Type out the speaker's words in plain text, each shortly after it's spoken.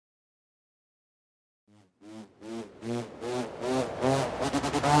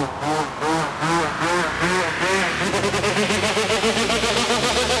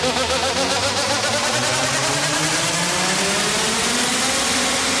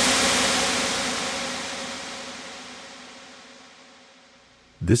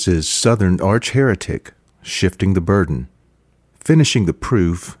This is Southern ArchHeretic, shifting the burden, finishing the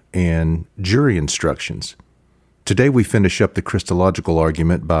proof, and jury instructions. Today we finish up the Christological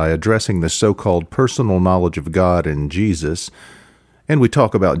argument by addressing the so-called personal knowledge of God and Jesus, and we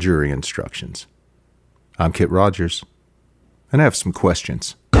talk about jury instructions. I'm Kit Rogers, and I have some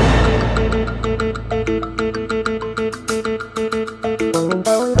questions.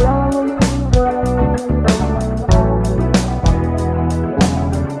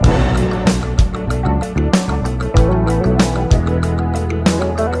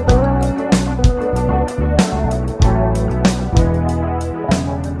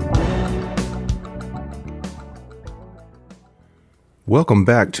 Welcome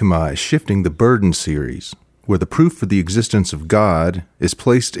back to my Shifting the Burden series, where the proof for the existence of God is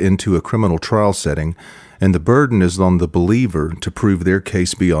placed into a criminal trial setting, and the burden is on the believer to prove their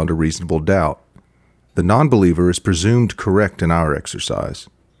case beyond a reasonable doubt. The non-believer is presumed correct in our exercise.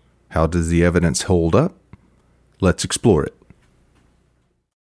 How does the evidence hold up? Let's explore it.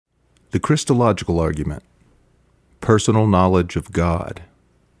 The Christological argument. Personal knowledge of God.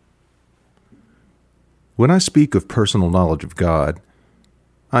 When I speak of personal knowledge of God,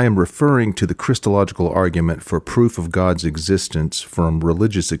 I am referring to the Christological argument for proof of God's existence from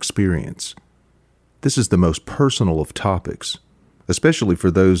religious experience. This is the most personal of topics, especially for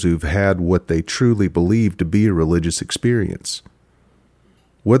those who've had what they truly believe to be a religious experience.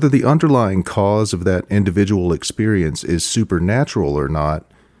 Whether the underlying cause of that individual experience is supernatural or not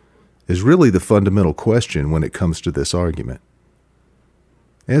is really the fundamental question when it comes to this argument.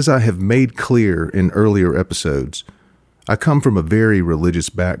 As I have made clear in earlier episodes, I come from a very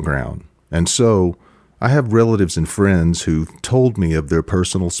religious background, and so I have relatives and friends who've told me of their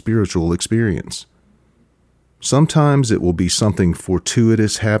personal spiritual experience. Sometimes it will be something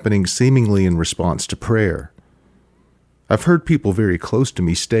fortuitous happening seemingly in response to prayer. I've heard people very close to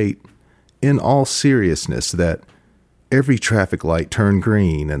me state, in all seriousness, that every traffic light turned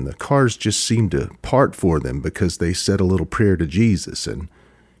green and the cars just seemed to part for them because they said a little prayer to Jesus, and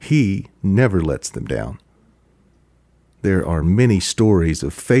He never lets them down. There are many stories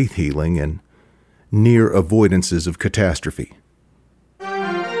of faith healing and near avoidances of catastrophe.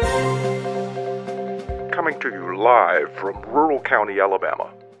 Coming to you live from rural county,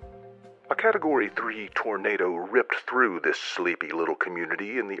 Alabama. A Category 3 tornado ripped through this sleepy little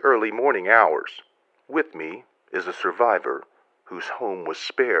community in the early morning hours. With me is a survivor whose home was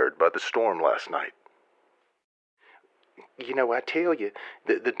spared by the storm last night. You know, I tell you,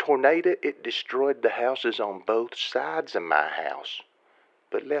 the tornado, it destroyed the houses on both sides of my house,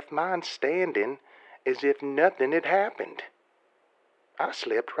 but left mine standing as if nothing had happened. I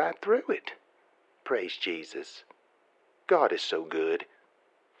slept right through it. Praise Jesus. God is so good.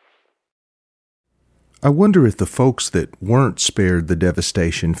 I wonder if the folks that weren't spared the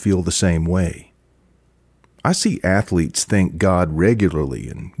devastation feel the same way. I see athletes thank God regularly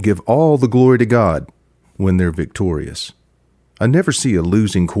and give all the glory to God when they're victorious. I never see a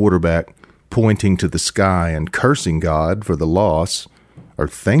losing quarterback pointing to the sky and cursing God for the loss, or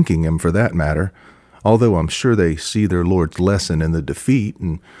thanking Him for that matter, although I'm sure they see their Lord's lesson in the defeat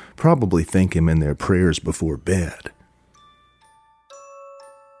and probably thank Him in their prayers before bed.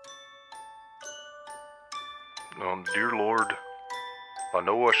 Dear Lord, I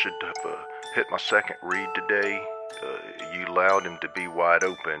know I should have hit my second read today. You allowed him to be wide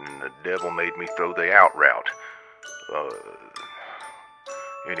open, and the devil made me throw the out route.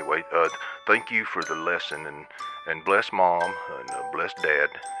 Anyway, thank you for the lesson, and bless Mom, and bless Dad,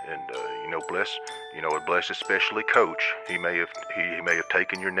 and bless especially Coach. He may have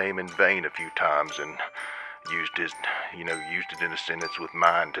taken your name in vain a few times and used it in a sentence with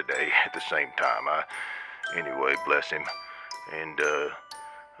mine today at the same time. Anyway, bless him, and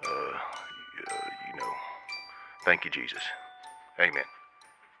thank you, Jesus. Amen.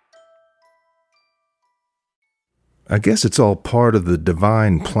 I guess it's all part of the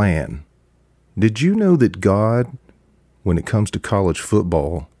divine plan. Did you know that God, when it comes to college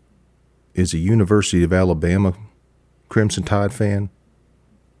football, is a University of Alabama Crimson Tide fan?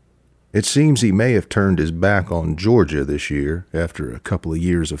 It seems he may have turned his back on Georgia this year after a couple of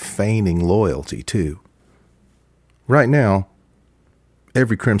years of feigning loyalty, too. Right now,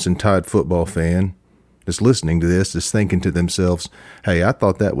 every Crimson Tide football fan that's listening to this is thinking to themselves, hey, I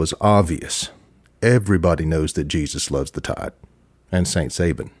thought that was obvious. Everybody knows that Jesus loves the Tide, and St.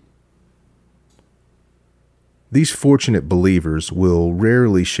 Saban. These fortunate believers will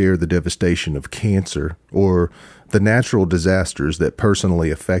rarely share the devastation of cancer or the natural disasters that personally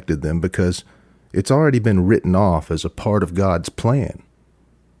affected them because it's already been written off as a part of God's plan.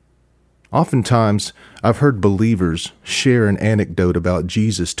 Oftentimes, I've heard believers share an anecdote about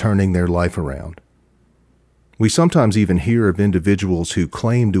Jesus turning their life around. We sometimes even hear of individuals who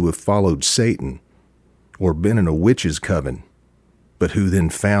claim to have followed Satan or been in a witch's coven, but who then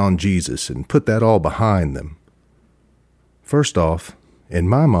found Jesus and put that all behind them. First off, in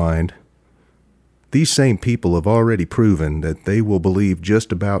my mind, these same people have already proven that they will believe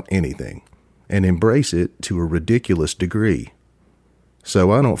just about anything and embrace it to a ridiculous degree.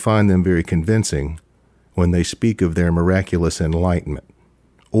 So I don't find them very convincing when they speak of their miraculous enlightenment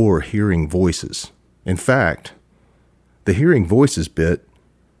or hearing voices. In fact, the hearing voices bit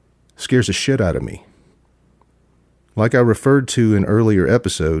scares the shit out of me. Like I referred to in earlier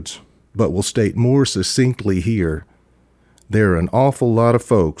episodes, but will state more succinctly here, there are an awful lot of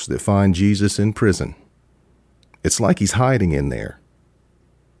folks that find Jesus in prison. It's like he's hiding in there.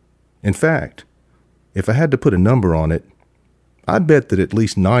 In fact, if I had to put a number on it, I'd bet that at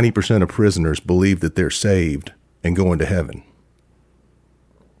least 90% of prisoners believe that they're saved and going to heaven.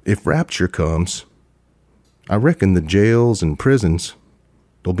 If rapture comes, I reckon the jails and prisons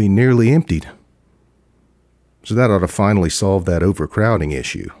will be nearly emptied. So that ought to finally solve that overcrowding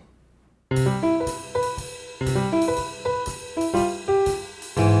issue.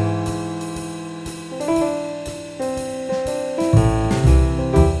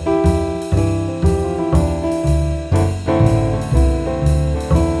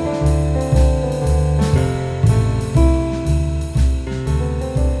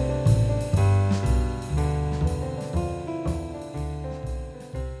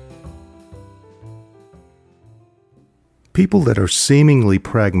 People that are seemingly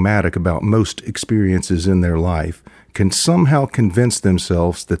pragmatic about most experiences in their life can somehow convince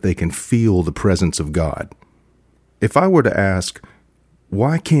themselves that they can feel the presence of God. If I were to ask,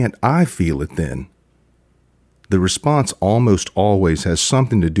 why can't I feel it then? The response almost always has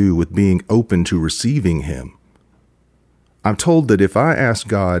something to do with being open to receiving Him. I'm told that if I ask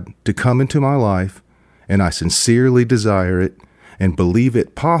God to come into my life and I sincerely desire it and believe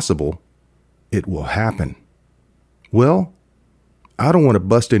it possible, it will happen. Well, I don't want to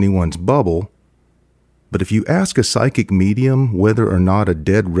bust anyone's bubble, but if you ask a psychic medium whether or not a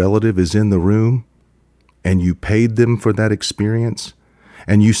dead relative is in the room, and you paid them for that experience,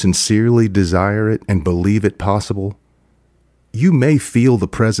 and you sincerely desire it and believe it possible, you may feel the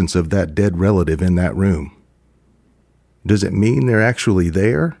presence of that dead relative in that room. Does it mean they're actually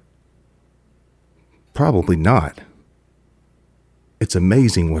there? Probably not. It's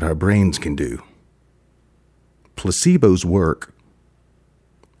amazing what our brains can do. Placebos work.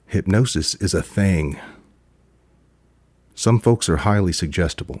 Hypnosis is a thing. Some folks are highly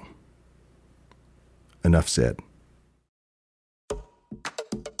suggestible. Enough said.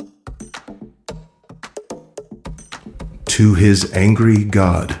 To his angry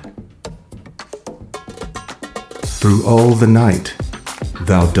God. Through all the night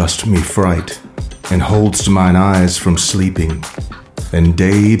thou dost me fright, and hold'st mine eyes from sleeping, and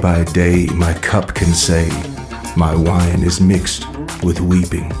day by day my cup can say, my wine is mixed with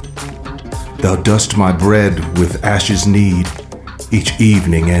weeping. Thou dost my bread with ashes knead, each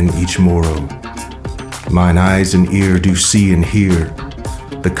evening and each morrow. Mine eyes and ear do see and hear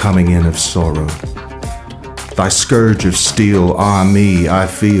the coming in of sorrow. Thy scourge of steel, ah me, I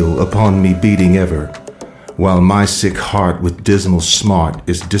feel upon me beating ever, while my sick heart with dismal smart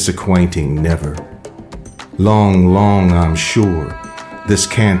is disacquainting never. Long, long, I'm sure, this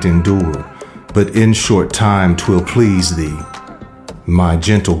can't endure, but in short time 'twill please thee, my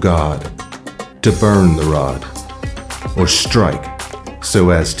gentle God, to burn the rod, or strike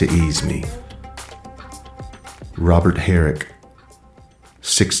so as to ease me. Robert Herrick,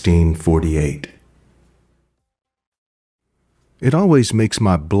 1648. It always makes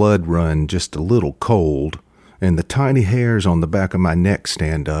my blood run just a little cold, and the tiny hairs on the back of my neck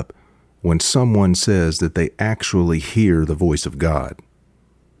stand up when someone says that they actually hear the voice of God.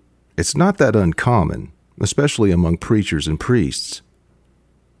 It's not that uncommon, especially among preachers and priests.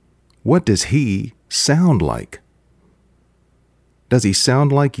 What does he sound like? Does he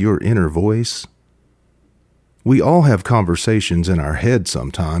sound like your inner voice? We all have conversations in our head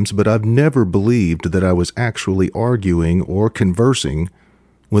sometimes, but I've never believed that I was actually arguing or conversing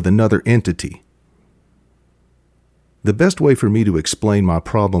with another entity. The best way for me to explain my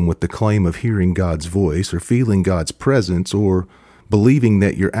problem with the claim of hearing God's voice or feeling God's presence or believing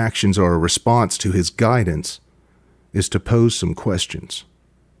that your actions are a response to His guidance is to pose some questions.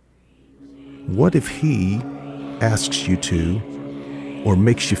 What if He asks you to, or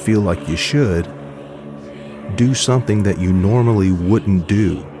makes you feel like you should, do something that you normally wouldn't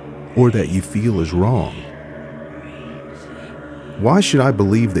do, or that you feel is wrong? Why should I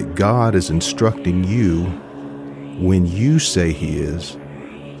believe that God is instructing you when you say he is,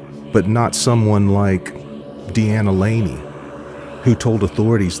 but not someone like Deanna Laney, who told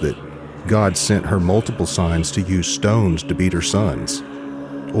authorities that God sent her multiple signs to use stones to beat her sons?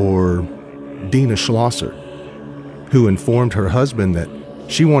 Or Dina Schlosser, who informed her husband that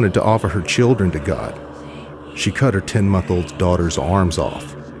she wanted to offer her children to God. She cut her 10-month-old daughter's arms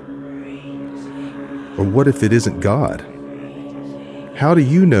off. Or what if it isn't God? How do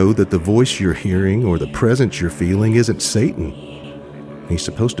you know that the voice you're hearing or the presence you're feeling isn't Satan? He's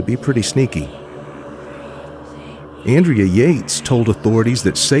supposed to be pretty sneaky. Andrea Yates told authorities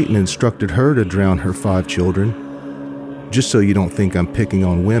that Satan instructed her to drown her 5 children. Just so you don't think I'm picking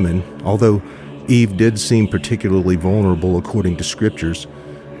on women, although Eve did seem particularly vulnerable according to scriptures,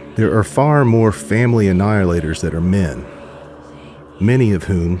 there are far more family annihilators that are men, many of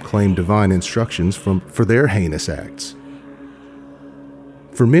whom claim divine instructions for their heinous acts.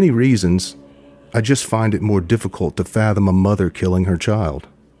 For many reasons, I just find it more difficult to fathom a mother killing her child.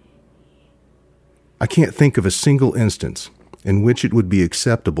 I can't think of a single instance in which it would be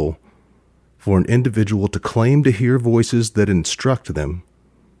acceptable for an individual to claim to hear voices that instruct them,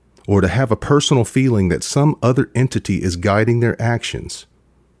 or to have a personal feeling that some other entity is guiding their actions,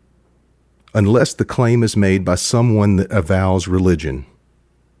 unless the claim is made by someone that avows religion.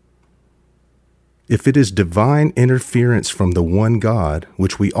 If it is divine interference from the one God,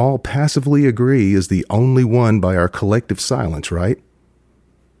 which we all passively agree is the only one by our collective silence, right?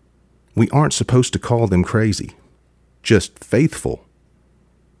 We aren't supposed to call them crazy, just faithful.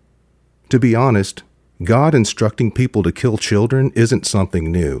 To be honest, God instructing people to kill children isn't something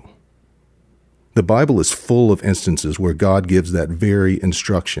new. The Bible is full of instances where God gives that very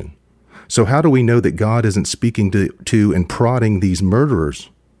instruction. So how do we know that God isn't speaking to and prodding these murderers?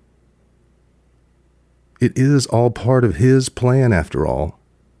 It is all part of his plan, after all.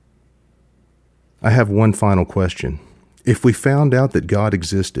 I have one final question. If we found out that God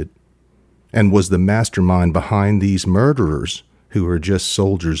existed and was the mastermind behind these murderers who are just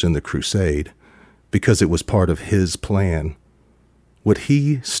soldiers in the crusade because it was part of his plan, would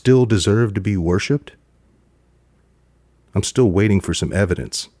he still deserve to be worshipped? I'm still waiting for some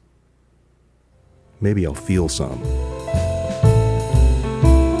evidence. Maybe I'll feel some.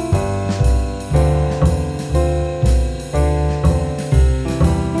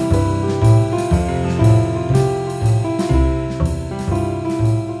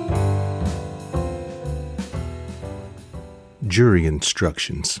 Jury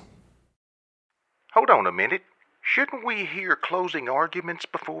instructions. Hold on a minute. Shouldn't we hear closing arguments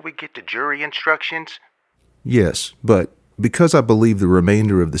before we get to jury instructions? Yes, but because I believe the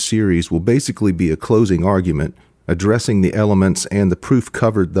remainder of the series will basically be a closing argument, addressing the elements and the proof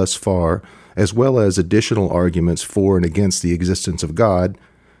covered thus far, as well as additional arguments for and against the existence of God,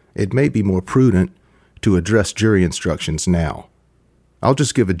 it may be more prudent to address jury instructions now. I'll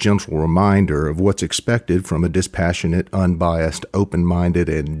just give a gentle reminder of what's expected from a dispassionate, unbiased, open-minded,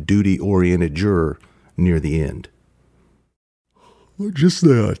 and duty-oriented juror near the end. Just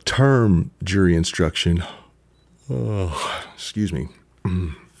the term jury instruction,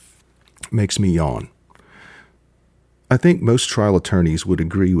 makes me yawn. I think most trial attorneys would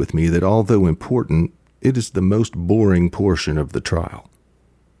agree with me that although important, it is the most boring portion of the trial.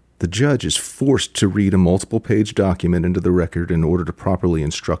 The judge is forced to read a multiple-page document into the record in order to properly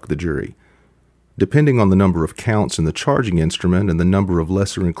instruct the jury. Depending on the number of counts in the charging instrument and the number of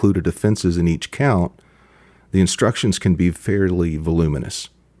lesser-included offenses in each count, the instructions can be fairly voluminous.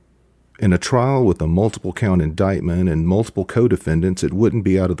 In a trial with a multiple-count indictment and multiple co-defendants, it wouldn't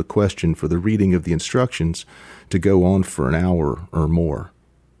be out of the question for the reading of the instructions to go on for an hour or more.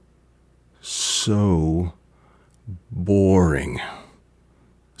 So boring.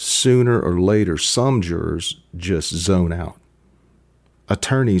 Sooner or later, some jurors just zone out.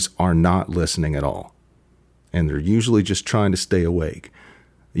 Attorneys are not listening at all, and they're usually just trying to stay awake.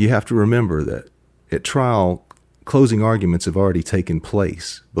 You have to remember that at trial, closing arguments have already taken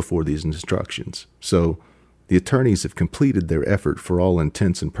place before these instructions, so the attorneys have completed their effort for all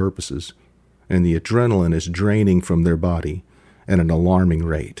intents and purposes, and the adrenaline is draining from their body at an alarming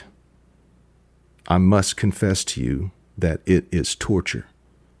rate. I must confess to you that it is torture.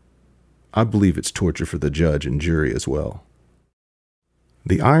 I believe it's torture for the judge and jury as well.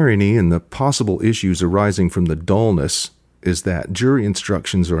 The irony and the possible issues arising from the dullness is that jury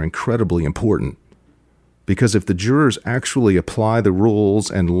instructions are incredibly important, because if the jurors actually apply the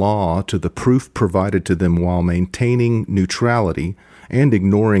rules and law to the proof provided to them while maintaining neutrality and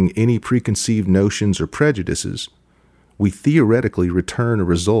ignoring any preconceived notions or prejudices, we theoretically return a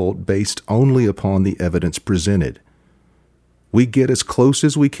result based only upon the evidence presented. we get as close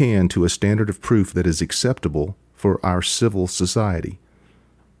as we can to a standard of proof that is acceptable for our civil society.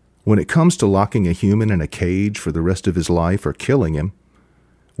 When it comes to locking a human in a cage for the rest of his life or killing him,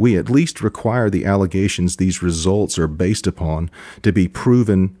 we at least require the allegations these results are based upon to be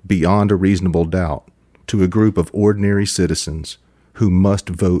proven beyond a reasonable doubt to a group of ordinary citizens who must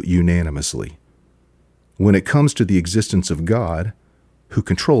vote unanimously. When it comes to the existence of God, who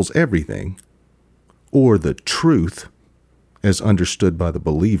controls everything, or the truth, as understood by the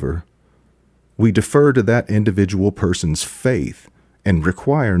believer, we defer to that individual person's faith and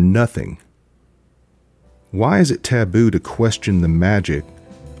require nothing. Why is it taboo to question the magic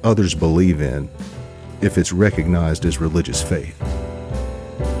others believe in if it's recognized as religious faith?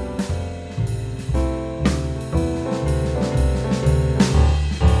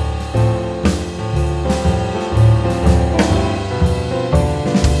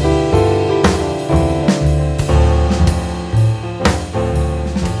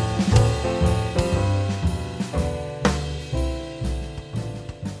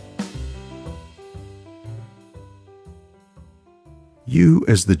 You,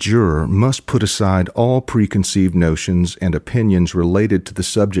 as the juror, must put aside all preconceived notions and opinions related to the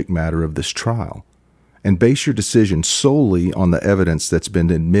subject matter of this trial, and base your decision solely on the evidence that's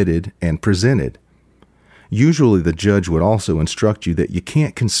been admitted and presented. Usually the judge would also instruct you that you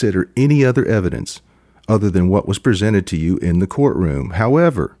can't consider any other evidence other than what was presented to you in the courtroom.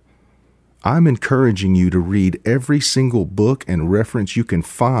 However, I'm encouraging you to read every single book and reference you can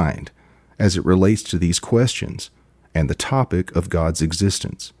find as it relates to these questions and the topic of God's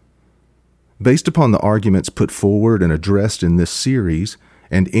existence. Based upon the arguments put forward and addressed in this series,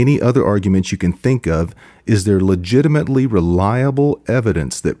 and any other arguments you can think of, is there legitimately reliable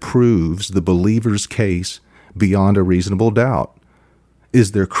evidence that proves the believer's case beyond a reasonable doubt?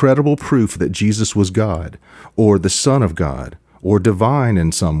 Is there credible proof that Jesus was God, or the Son of God, or divine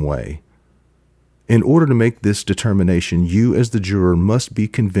in some way? In order to make this determination, you as the juror must be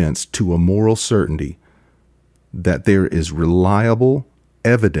convinced to a moral certainty that there is reliable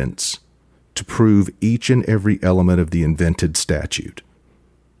evidence to prove each and every element of the invented statute.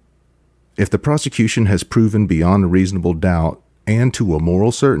 If the prosecution has proven beyond a reasonable doubt and to a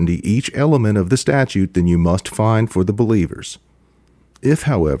moral certainty each element of the statute, then you must find for the believers. If,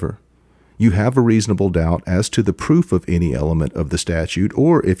 however, you have a reasonable doubt as to the proof of any element of the statute,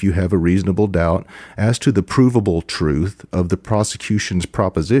 or if you have a reasonable doubt as to the provable truth of the prosecution's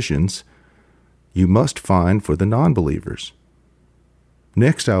propositions, you must find for the non-believers.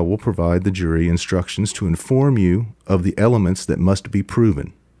 Next, I will provide the jury instructions to inform you of the elements that must be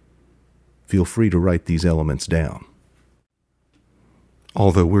proven. Feel free to write these elements down,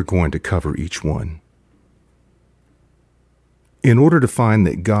 although we're going to cover each one. In order to find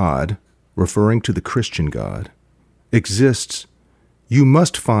that God, referring to the Christian God, exists, you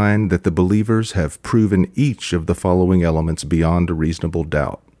must find that the believers have proven each of the following elements beyond a reasonable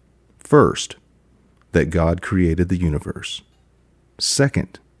doubt. First, that God created the universe.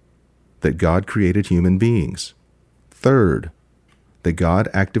 Second, that God created human beings. Third, that God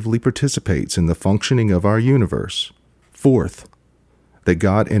actively participates in the functioning of our universe. Fourth, that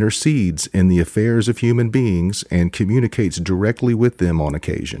God intercedes in the affairs of human beings and communicates directly with them on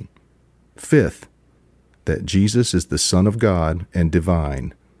occasion. Fifth, that Jesus is the Son of God and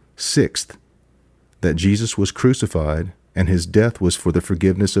divine. Sixth, that Jesus was crucified and his death was for the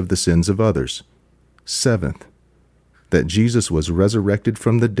forgiveness of the sins of others. Seventh, that Jesus was resurrected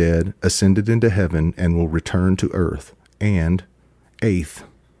from the dead, ascended into heaven, and will return to earth. And eighth,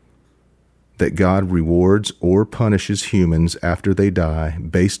 that God rewards or punishes humans after they die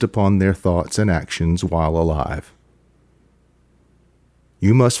based upon their thoughts and actions while alive.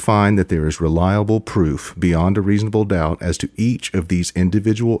 You must find that there is reliable proof beyond a reasonable doubt as to each of these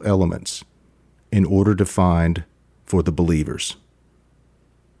individual elements in order to find for the believers.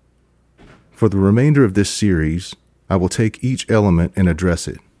 For the remainder of this series, I will take each element and address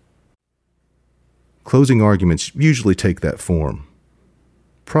it. Closing arguments usually take that form.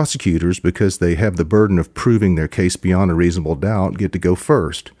 Prosecutors, because they have the burden of proving their case beyond a reasonable doubt, get to go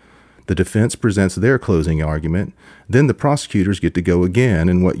first. The defense presents their closing argument, then the prosecutors get to go again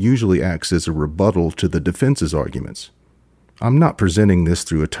in what usually acts as a rebuttal to the defense's arguments. I'm not presenting this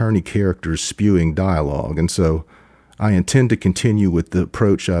through attorney characters spewing dialogue, and so I intend to continue with the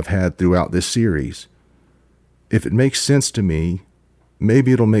approach I've had throughout this series. If it makes sense to me,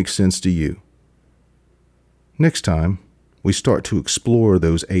 maybe it'll make sense to you. Next time, we start to explore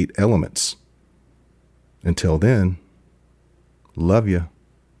those 8 elements. Until then, love ya.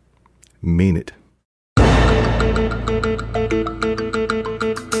 Mean it.